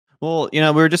Well, we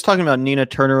were just talking about Nina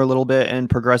Turner a little bit and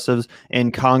progressives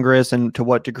in Congress and to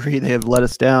what degree they have let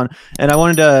us down. And I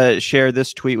wanted to share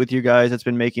this tweet with you guys. It's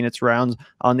been making its rounds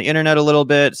on the internet a little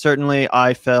bit. Certainly,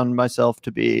 I found myself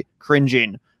to be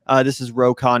cringing. This is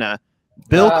Khanna.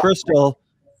 Bill Krystal,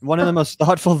 one of the most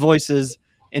thoughtful voices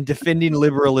in defending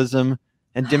liberalism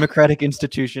and democratic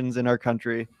institutions in our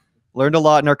country, learned a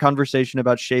lot in our conversation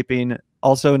about shaping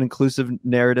also an inclusive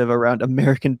narrative around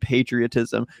American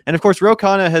patriotism. And of course,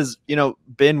 Khanna has,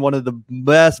 been one of the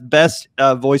best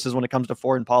voices when it comes to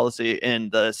foreign policy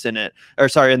in the Senate, or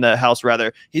sorry, in the House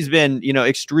rather. He's been,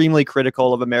 extremely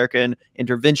critical of American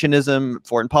interventionism,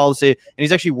 foreign policy, and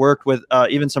he's actually worked with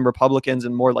even some Republicans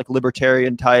and more like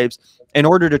libertarian types in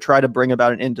order to try to bring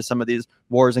about an end to some of these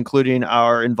wars, including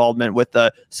our involvement with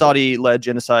the Saudi-led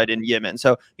genocide in Yemen.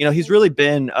 So, he's really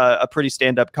been a pretty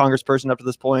stand-up congressperson up to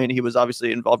this point. He was obviously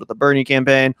involved with the Bernie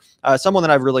campaign, someone that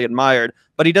I've really admired,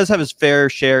 but he does have his fair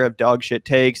share of dog shit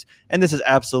takes, and this is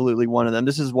absolutely one of them.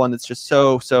 This is one that's just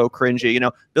so cringy.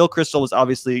 Bill Krystal was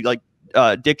obviously like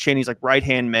Dick Cheney's like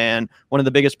right-hand man, one of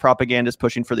the biggest propagandists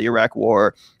pushing for the Iraq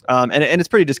war. And it's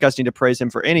pretty disgusting to praise him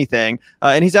for anything.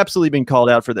 And he's absolutely been called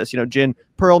out for this. Jen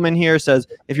Perlman here says,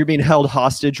 if you're being held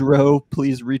hostage, Roe,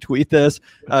 please retweet this,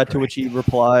 to which he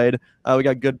replied. We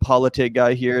got Good Politic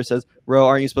guy here says, Roe,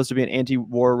 aren't you supposed to be an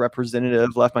anti-war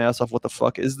representative? Laugh my ass off. What the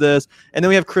fuck is this? And then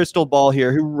we have Krystal Ball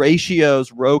here who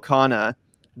ratios Khanna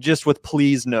just with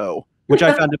please no, which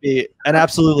I found to be an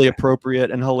absolutely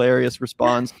appropriate and hilarious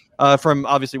response from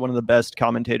obviously one of the best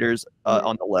commentators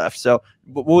on the left. So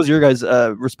what was your guys'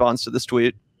 response to this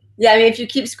tweet? Yeah, I mean, if you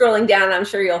keep scrolling down, I'm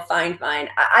sure you'll find mine.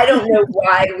 I don't know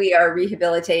why we are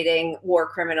rehabilitating war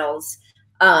criminals.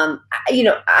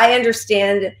 I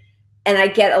understand, and I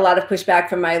get a lot of pushback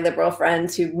from my liberal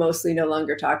friends who mostly no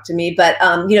longer talk to me, but,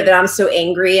 that I'm so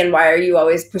angry and why are you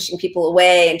always pushing people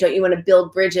away and don't you want to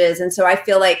build bridges? And so I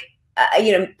feel like,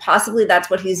 possibly that's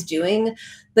what he's doing,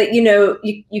 but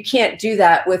you can't do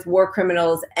that with war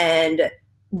criminals and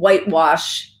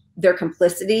whitewash their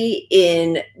complicity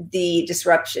in the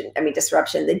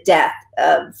the death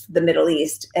of the Middle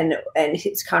East and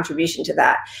his contribution to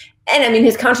that. And I mean,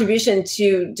 his contribution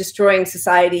to destroying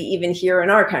society, even here in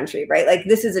our country, right? Like,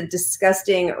 this is a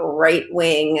disgusting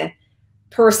right-wing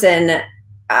person.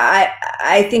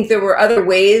 I think there were other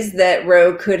ways that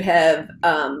Roe could have,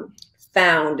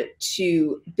 found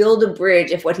to build a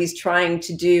bridge if what he's trying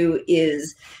to do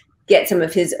is get some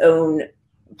of his own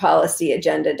policy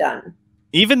agenda done.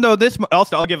 Even though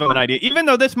I'll give him an idea. Even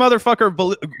though this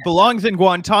motherfucker belongs in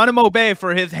Guantanamo Bay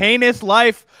for his heinous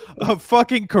life of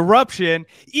fucking corruption,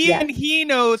 even he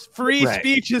knows free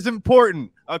speech is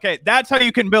important. Okay, that's how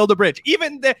you can build a bridge.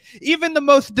 Even the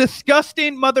most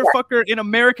disgusting motherfucker in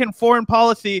American foreign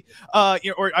policy, I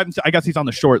guess he's on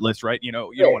the short list, right? You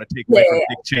don't want to take away from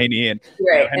Dick Cheney and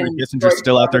Henry Kissinger's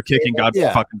still out there kicking. God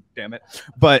fucking damn it!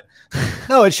 But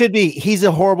no, it should be he's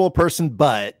a horrible person,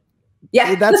 but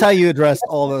that's how you address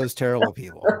all those terrible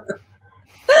people.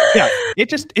 Yeah,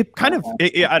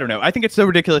 I don't know. I think it's so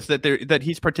ridiculous that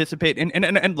he's participating.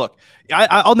 And look,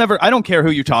 I don't care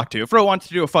who you talk to. If Ro wants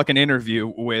to do a fucking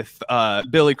interview with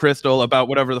Billy Krystal about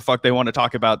whatever the fuck they want to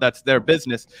talk about, that's their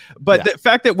business. But the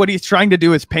fact that what he's trying to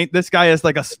do is paint this guy as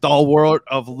like a stalwart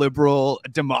of liberal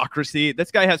democracy.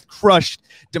 This guy has crushed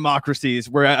democracies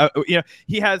where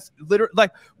he has literally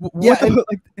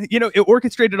it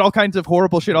orchestrated all kinds of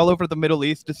horrible shit all over the Middle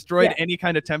East, destroyed any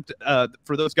kind of attempt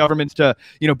for those governments to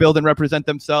build and represent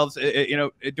themselves,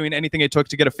 doing anything it took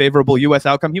to get a favorable U.S.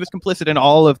 outcome. He was complicit in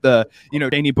all of the,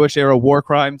 Cheney Bush era war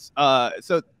crimes.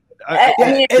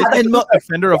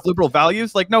 Defender of liberal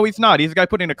values. Like, no, he's not. He's a guy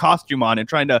putting a costume on and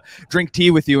trying to drink tea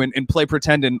with you and play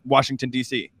pretend in Washington,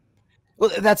 D.C.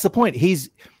 Well, that's the point. He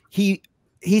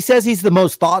says he's the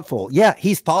most thoughtful. Yeah,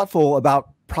 he's thoughtful about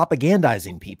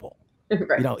propagandizing people.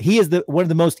 Right. He is one of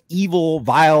the most evil,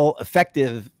 vile,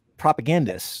 effective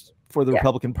propagandists for the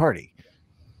Republican Party.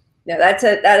 No, that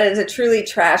is a truly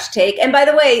trash take. And by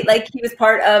the way, like, he was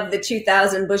part of the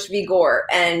 2000 Bush v. Gore,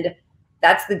 and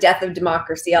that's the death of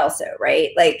democracy also, right?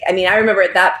 Like, I mean, I remember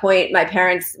at that point, my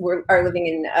parents are living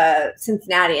in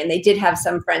Cincinnati, and they did have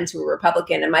some friends who were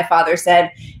Republican. And my father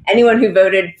said, anyone who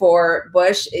voted for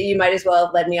Bush, you might as well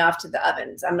have led me off to the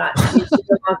ovens. I'm not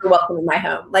welcome in my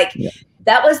home. Like,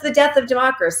 that was the death of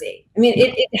democracy. I mean,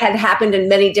 it had happened in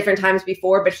many different times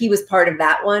before, but he was part of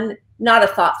that one. Not a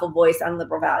thoughtful voice on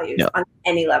liberal values on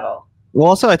any level. Well,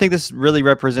 also, I think this really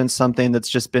represents something that's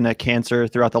just been a cancer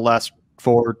throughout the last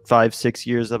 4, 5, 6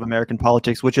 years of American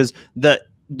politics, which is the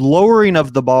lowering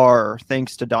of the bar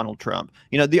thanks to Donald Trump.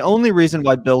 You know, the only reason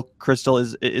why Bill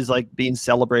Krystal is like being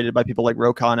celebrated by people like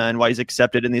Khanna and why he's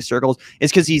accepted in these circles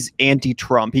is because he's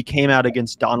anti-Trump. He came out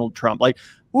against Donald Trump. Like,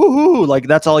 woohoo! Like,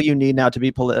 that's all you need now to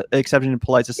be accepted in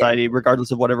polite society,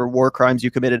 regardless of whatever war crimes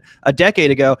you committed a decade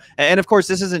ago. And of course,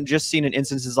 this isn't just seen in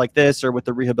instances like this or with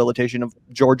the rehabilitation of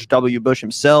George W. Bush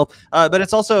himself, but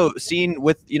it's also seen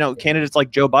with, you know, candidates like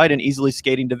Joe Biden easily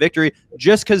skating to victory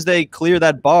just because they clear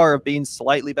that bar of being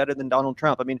slightly better than Donald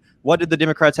Trump. I mean, what did the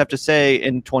Democrats have to say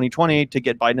in 2020 to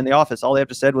get Biden in the office? All they have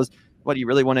to say was, what, do you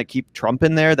really want to keep Trump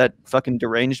in there? That fucking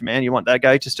deranged man? You want that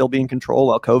guy to still be in control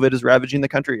while COVID is ravaging the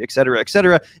country, et cetera, et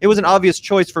cetera. It was an obvious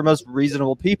choice for most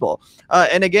reasonable people.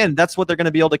 And again, that's what they're going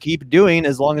to be able to keep doing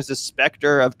as long as the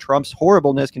specter of Trump's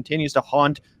horribleness continues to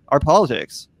haunt our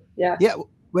politics. Yeah. Yeah.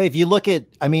 Well, if you look at,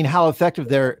 I mean, how effective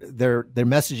their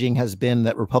messaging has been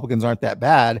that Republicans aren't that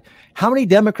bad. How many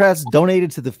Democrats donated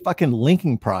to the fucking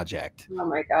Lincoln Project? Oh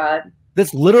my God.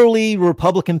 This literally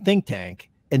Republican think tank.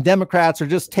 And Democrats are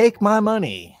just, take my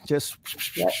money. Just.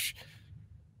 Yep.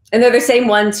 And they're the same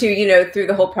one too, you know, through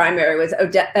the whole primary was,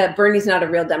 Bernie's not a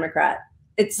real Democrat.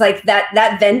 It's like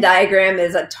that Venn diagram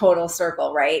is a total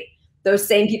circle, right? Those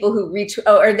same people who they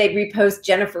repost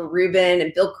Jennifer Rubin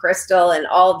and Bill Krystal and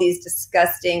all these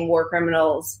disgusting war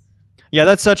criminals. Yeah,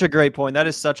 that's such a great point. That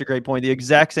is such a great point. The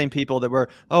exact same people that were,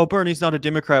 oh, Bernie's not a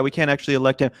Democrat, we can't actually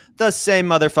elect him. The same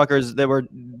motherfuckers that were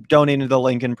donating to the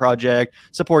Lincoln Project,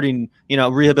 supporting, you know,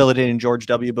 rehabilitating George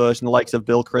W. Bush and the likes of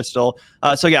Bill Krystal.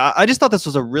 So yeah, I just thought this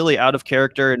was a really out of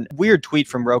character and weird tweet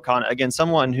from Khanna. Again,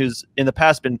 someone who's in the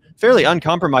past been fairly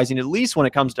uncompromising, at least when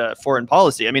it comes to foreign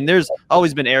policy. I mean, there's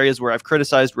always been areas where I've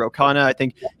criticized Khanna. I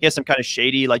think he has some kind of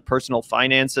shady, like, personal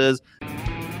finances.